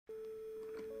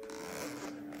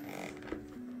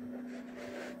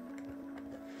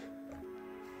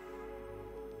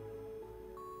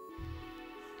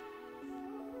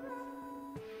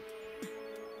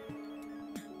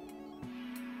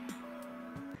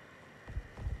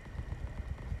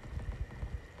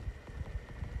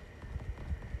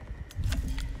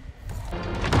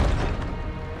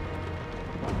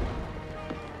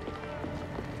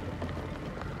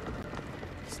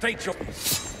State your...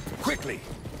 Quickly!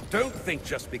 Don't think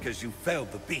just because you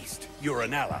felled the beast, you're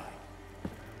an ally.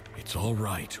 It's all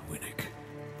right, Winnick.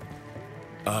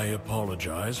 I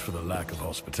apologize for the lack of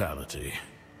hospitality.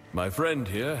 My friend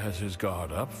here has his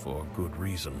guard up for good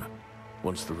reason.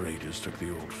 Once the raiders took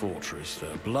the old fortress,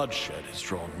 their bloodshed has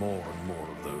drawn more and more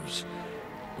of those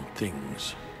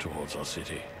things towards our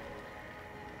city.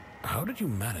 How did you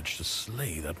manage to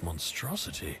slay that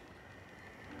monstrosity?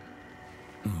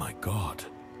 My God.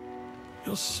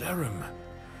 Your serum.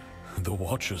 The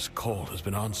Watcher's call has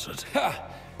been answered. Ha!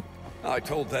 I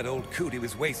told that old coot he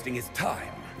was wasting his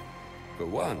time. For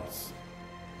once,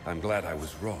 I'm glad I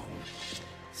was wrong.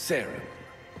 Serum,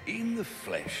 in the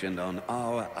flesh and on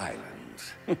our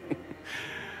island.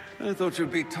 I thought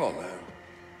you'd be taller.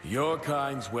 Your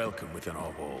kind's welcome within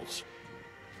our walls.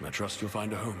 I trust you'll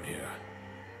find a home here.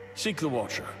 Seek the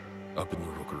Watcher, up in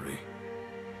the rookery.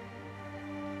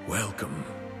 Welcome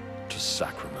to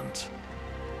Sacrament.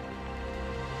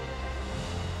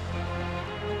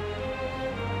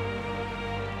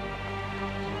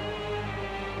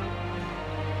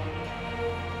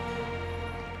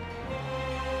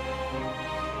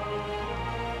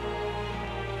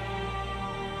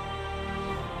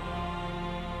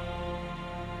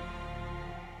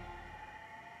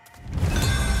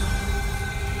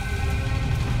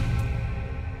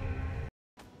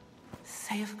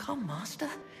 They have come, Master,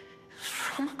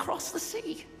 from across the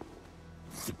sea.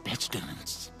 The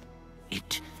pestilence.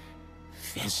 It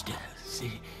festers.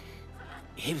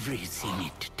 Everything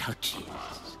it touches.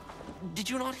 Did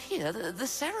you not hear? The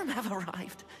serum have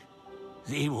arrived.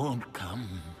 They won't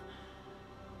come.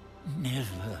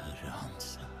 Never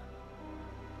answer.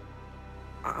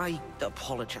 I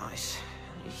apologize.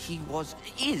 He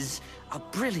is a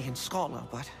brilliant scholar,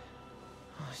 but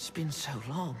it's been so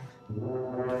long.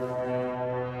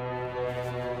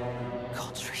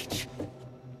 God's reach.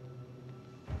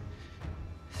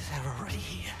 They're already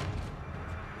here.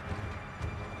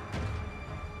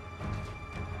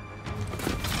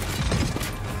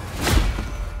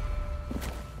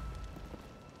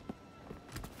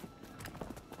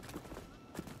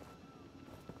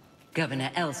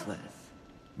 Governor Ellsworth.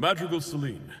 Madrigal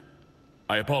Celine,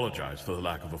 I apologize for the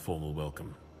lack of a formal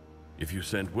welcome. If you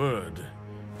sent word,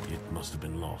 it must have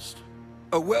been lost.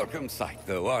 A welcome sight,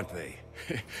 though, aren't they?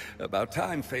 About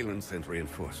time Phelan sent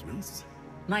reinforcements.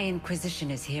 My Inquisition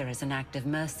is here as an act of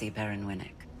mercy, Baron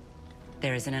Winnick.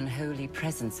 There is an unholy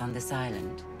presence on this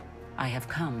island. I have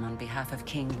come on behalf of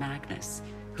King Magnus,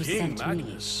 who King sent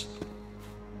Magnus?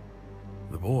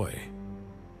 The boy.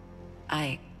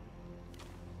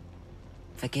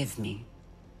 Forgive me.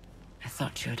 I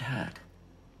thought you had heard.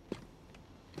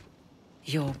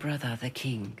 Your brother, the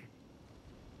king,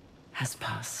 has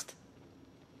passed.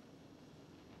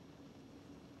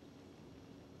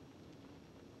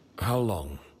 How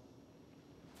long?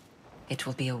 It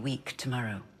will be a week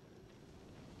tomorrow.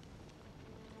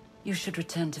 You should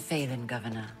return to Phelan,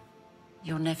 Governor.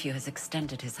 Your nephew has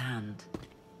extended his hand.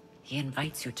 He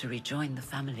invites you to rejoin the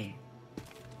family.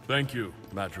 Thank you,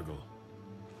 Madrigal.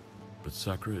 But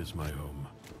Sacra is my home.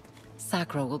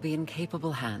 Sacra will be in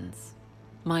capable hands.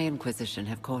 My Inquisition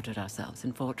have quartered ourselves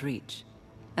in Fort Reach,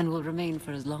 and will remain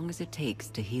for as long as it takes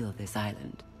to heal this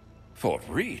island. Fort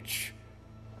Reach?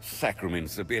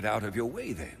 Sacrament's a bit out of your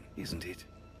way then, isn't it?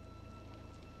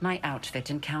 My outfit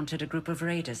encountered a group of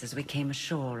raiders as we came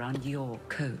ashore on your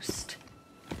coast.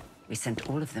 We sent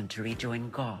all of them to rejoin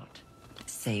God,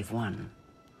 save one.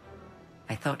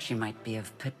 I thought she might be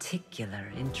of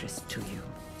particular interest to you.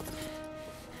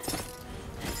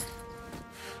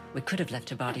 We could have left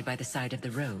her body by the side of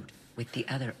the road with the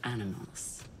other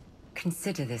animals.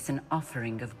 Consider this an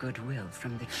offering of goodwill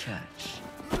from the church.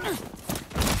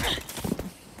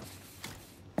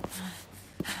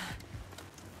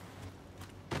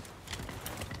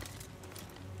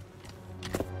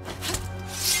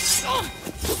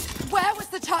 Where was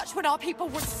the touch when our people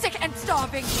were sick and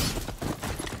starving?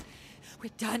 We're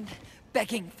done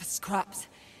begging for scraps.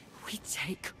 We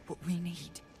take what we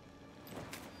need.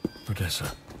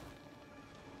 Odessa.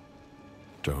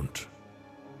 Don't.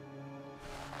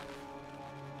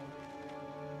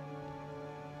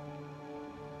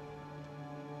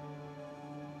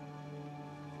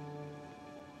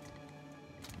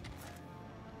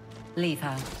 Leave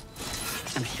her.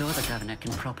 I'm sure the governor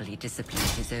can properly discipline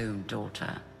his own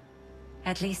daughter.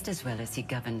 At least as well as he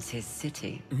governs his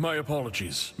city. My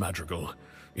apologies, Madrigal.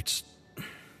 It's...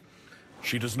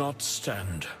 She does not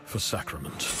stand for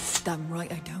sacrament. Damn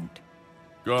right I don't.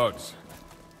 Guards,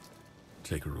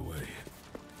 take her away.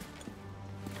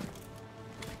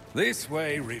 This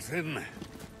way, Risen.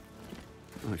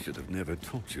 I should have never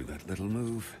taught you that little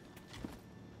move.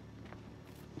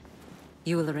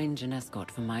 You will arrange an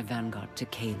escort for my vanguard to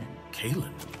Kalen.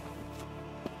 Kalen?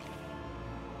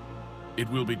 It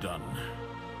will be done.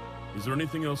 Is there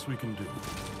anything else we can do?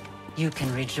 You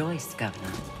can rejoice,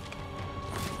 Governor.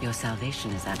 Your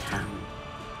salvation is at hand.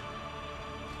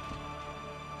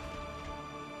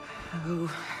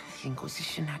 Oh, the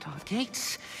Inquisition at our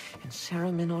gates, and Sarah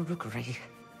in our rookery.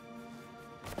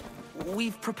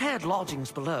 We've prepared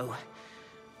lodgings below.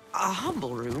 A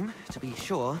humble room, to be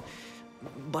sure,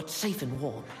 but safe and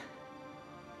warm.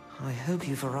 I hope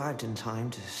you've arrived in time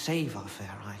to save our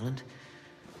fair island,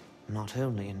 not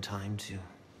only in time to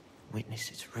witness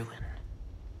its ruin.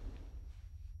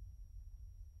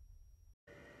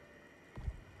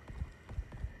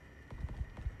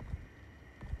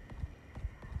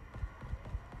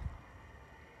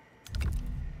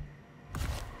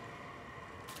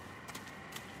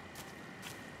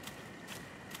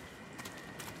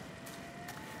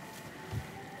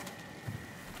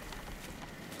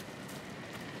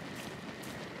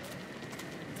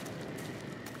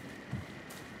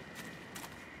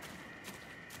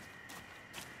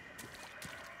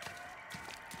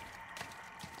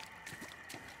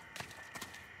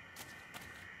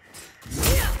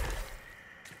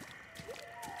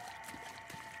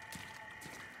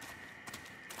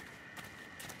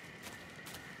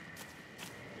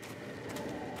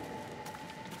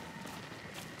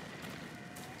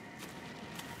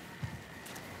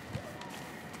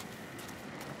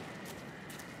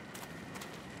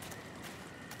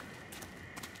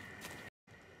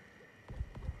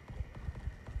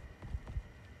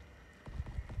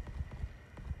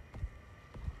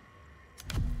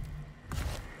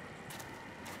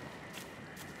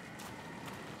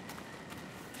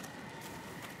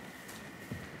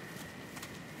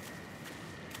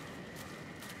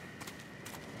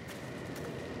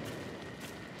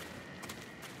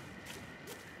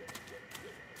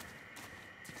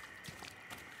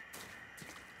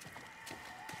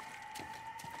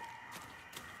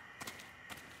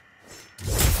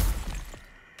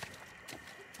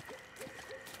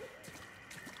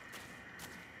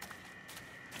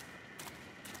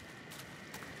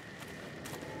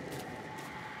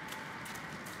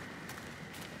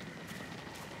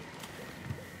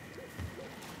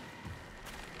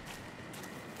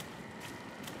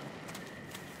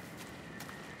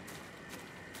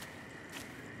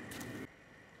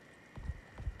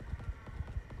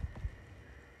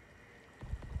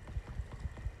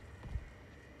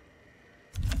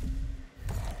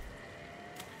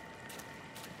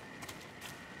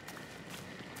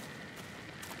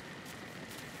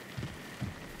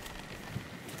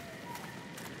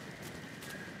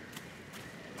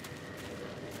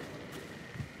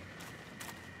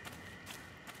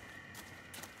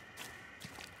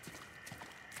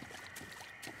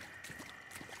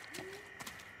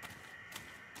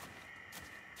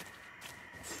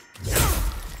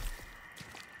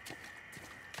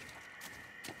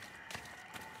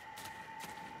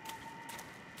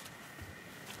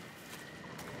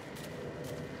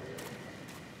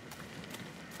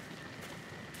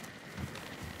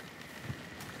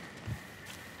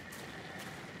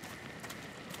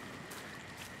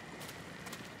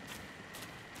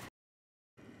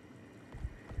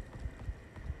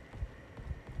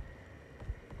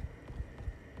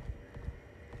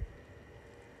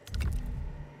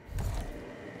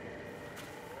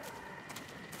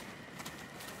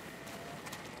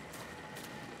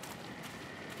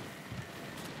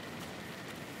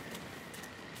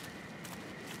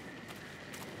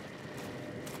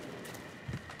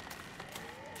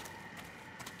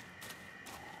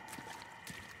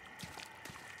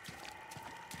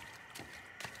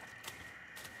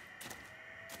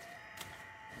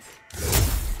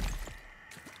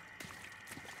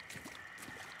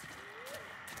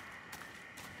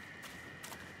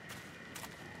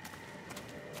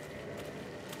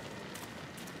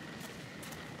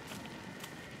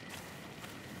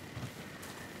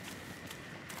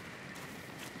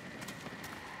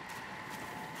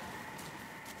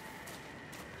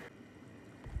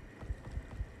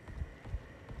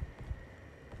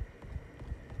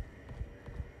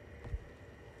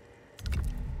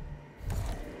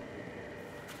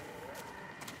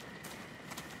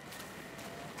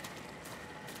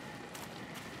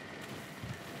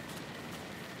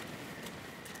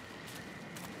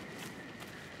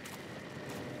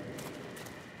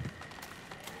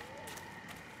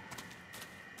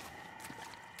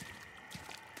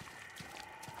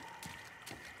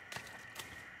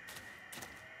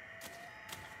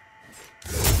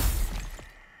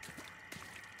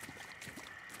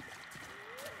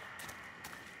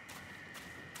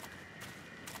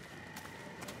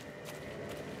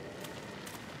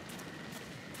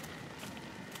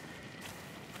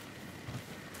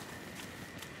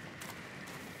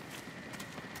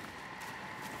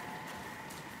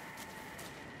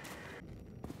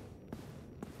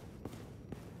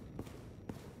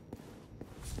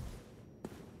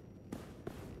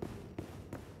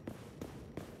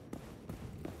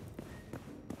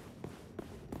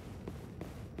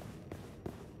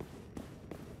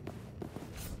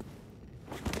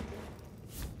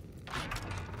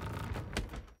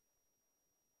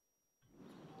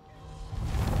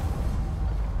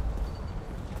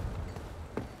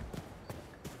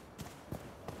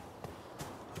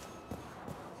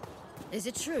 Is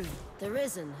it true? The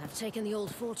Risen have taken the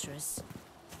old fortress.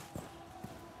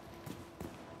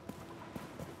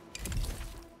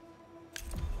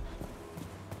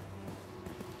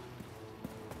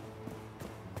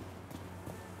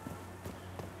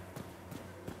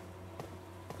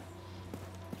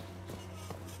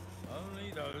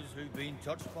 Only those who've been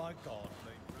touched by God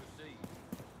may proceed.